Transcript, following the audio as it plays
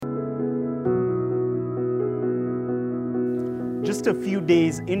Just a few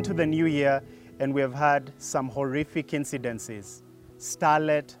days into the new year, and we have had some horrific incidences.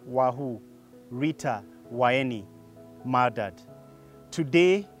 Starlet Wahoo, Rita Waeni, murdered.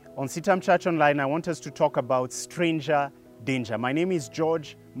 Today on CITAM Church Online, I want us to talk about stranger danger. My name is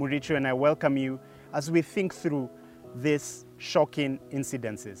George Murichu, and I welcome you as we think through these shocking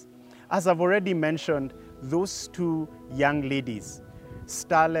incidences. As I've already mentioned, those two young ladies,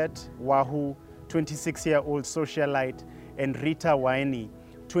 Starlet Wahoo, 26-year-old socialite, and Rita Waeni,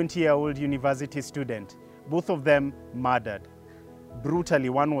 20-year-old university student, both of them murdered. Brutally,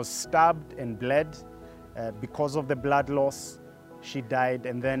 one was stabbed and bled. Because of the blood loss, she died,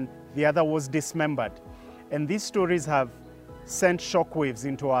 and then the other was dismembered. And these stories have sent shockwaves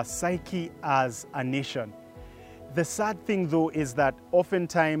into our psyche as a nation. The sad thing, though, is that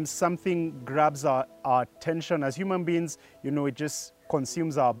oftentimes something grabs our attention as human beings. It just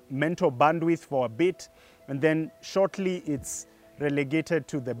consumes our mental bandwidth for a bit, and then shortly it's relegated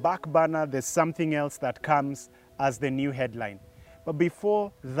to the back burner. There's something else that comes as the new headline. But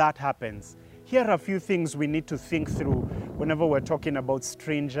before that happens, here are a few things we need to think through whenever we're talking about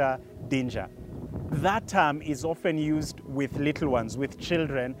stranger danger. That term is often used with little ones, with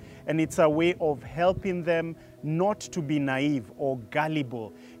children, and it's a way of helping them not to be naive or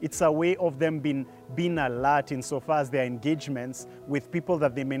gullible. It's a way of them being alert insofar as their engagements with people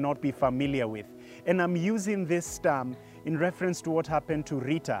that they may not be familiar with. And I'm using this term in reference to what happened to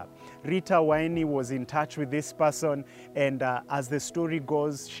Rita. Rita Waeni was in touch with this person, and as the story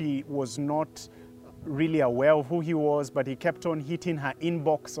goes, she was not really aware of who he was, but he kept on hitting her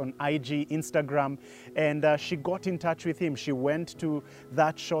inbox on IG, Instagram, and she got in touch with him. She went to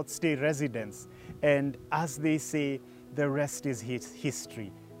that short stay residence, and as they say, the rest is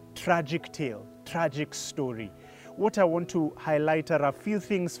history. Tragic tale, tragic story. What I want to highlight are a few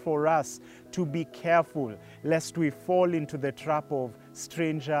things for us to be careful lest we fall into the trap of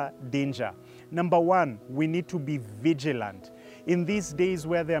stranger danger. Number one, we need to be vigilant. In these days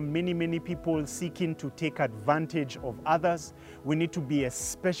where there are many people seeking to take advantage of others, we need to be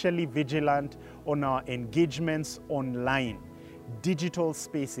especially vigilant on our engagements online, digital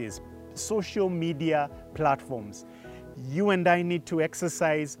spaces, social media platforms. You and I need to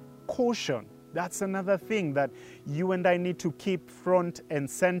exercise caution. That's another thing that you and I need to keep front and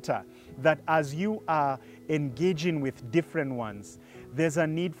center, that as you are engaging with different ones, there's a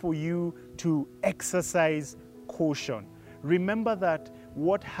need for you to exercise caution. Remember that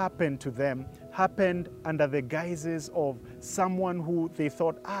what happened to them happened under the guises of someone who they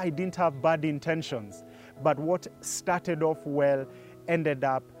thought, I didn't have bad intentions. But what started off well ended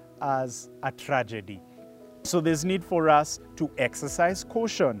up as a tragedy. So there's need for us to exercise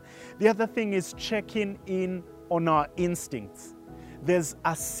caution. The other thing is checking in on our instincts. There's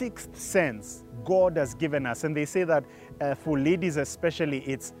a sixth sense God has given us, and they say that for ladies especially,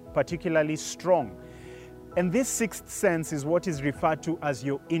 it's particularly strong. And this sixth sense is what is referred to as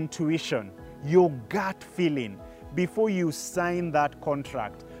your intuition, your gut feeling. Before you sign that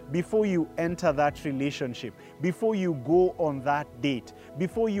contract, before you enter that relationship, before you go on that date,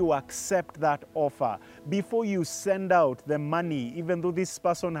 before you accept that offer, before you send out the money, even though this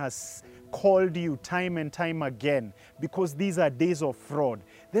person has called you time and time again, because these are days of fraud,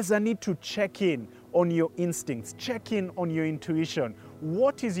 there's a need to check in on your instincts, check in on your intuition.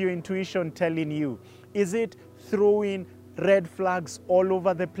 What is your intuition telling you? Is it throwing red flags all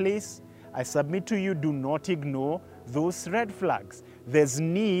over the place? I submit to you, do not ignore those red flags. There's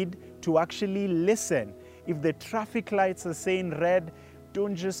need to actually listen. If the traffic lights are saying red,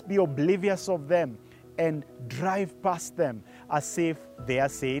 don't just be oblivious of them and drive past them as if they are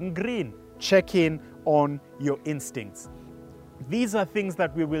saying green. Check in on your instincts. These are things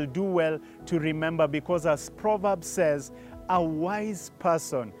that we will do well to remember, because as Proverbs says, a wise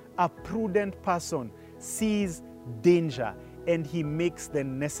person, a prudent person sees danger and he makes the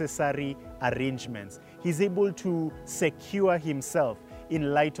necessary arrangements. He's able to secure himself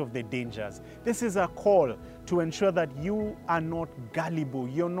in light of the dangers. This is a call to ensure that you are not gullible,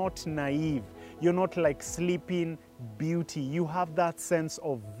 you're not naive, you're not like Sleeping Beauty. You have that sense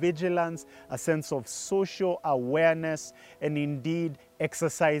of vigilance, a sense of social awareness, and indeed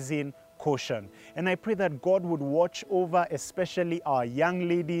exercising caution. And I pray that God would watch over especially our young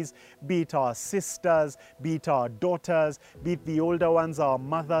ladies, be it our sisters, be it our daughters, be it the older ones, our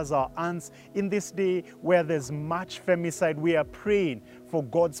mothers, our aunts. In this day where there's much femicide, we are praying for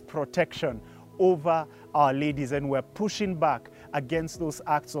God's protection over our ladies, and we're pushing back against those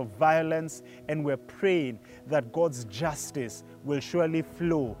acts of violence, and we're praying that God's justice will surely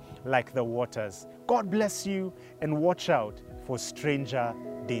flow like the waters. God bless you, and watch out for stranger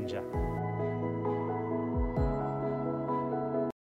danger.